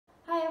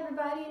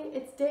everybody,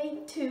 it's day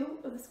 2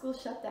 of the school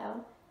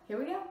shutdown. Here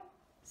we go.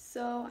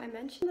 So I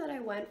mentioned that I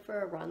went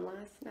for a run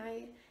last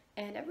night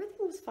and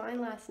everything was fine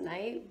last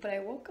night, but I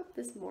woke up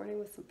this morning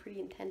with some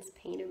pretty intense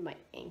pain in my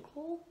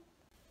ankle.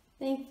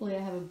 Thankfully I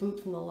have a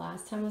boot from the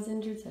last time I was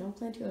injured, so I don't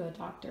plan to go to a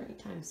doctor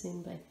anytime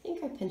soon, but I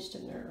think I pinched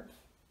a nerve.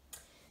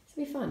 It's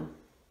gonna be fun.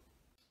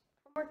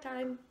 Homework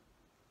time.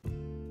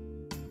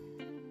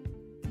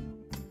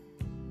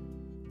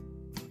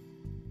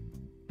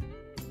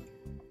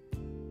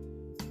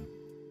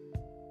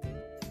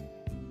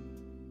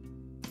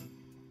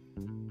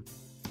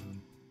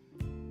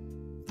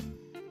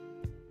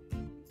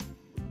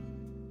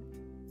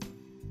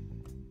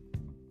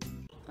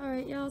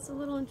 Alright, y'all, it's a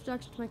little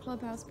introduction to my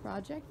Clubhouse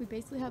project. We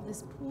basically have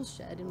this pool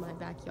shed in my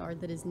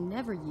backyard that is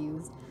never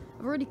used.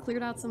 I've already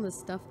cleared out some of the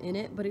stuff in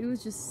it, but it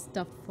was just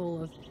stuffed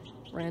full of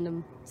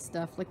random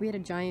stuff. Like we had a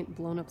giant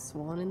blown up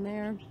swan in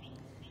there.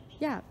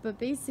 Yeah, but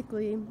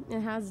basically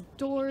it has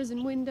doors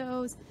and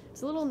windows.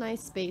 It's a little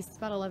nice space. It's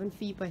about 11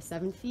 feet by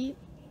 7 feet.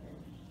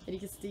 And you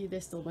can see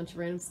there's still a bunch of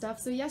random stuff.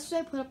 So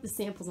yesterday I put up the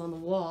samples on the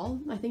wall.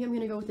 I think I'm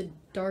going to go with a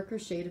darker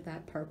shade of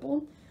that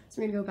purple.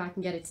 So we're going to go back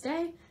and get it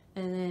today.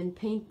 And then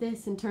paint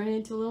this and turn it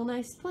into a little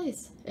nice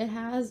place. It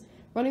has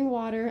running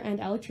water and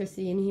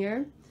electricity in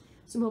here,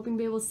 so I'm hoping to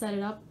be able to set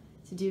it up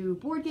to do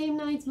board game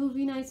nights,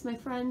 movie nights with my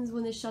friends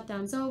when this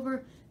shutdown's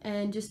over,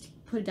 and just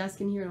put a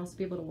desk in here and also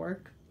be able to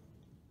work.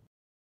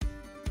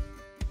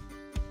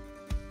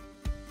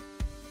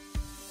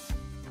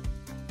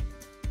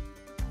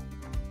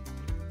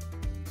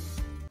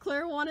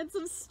 Claire wanted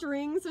some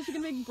string so she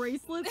could make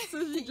bracelets,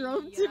 so she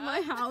drove to my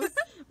house,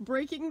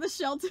 breaking the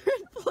shelter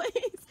in place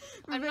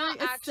for I'm very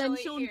not actually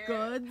essential here.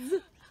 goods.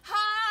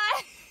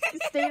 Hi! She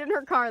stayed in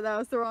her car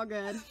though, so we're all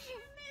good.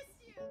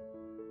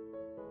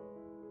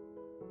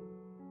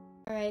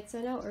 Alright, so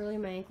I know earlier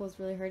my ankle was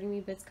really hurting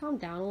me, but it's calmed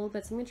down a little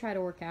bit, so I'm going to try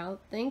to work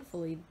out.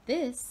 Thankfully,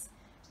 this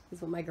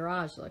is what my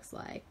garage looks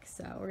like,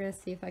 so we're going to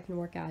see if I can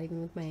work out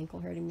even with my ankle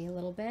hurting me a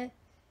little bit.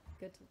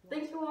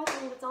 Thanks for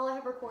watching. That's all I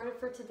have recorded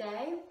for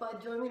today,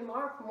 but join me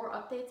tomorrow for more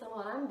updates on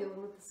what I'm doing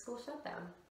with the school shutdown.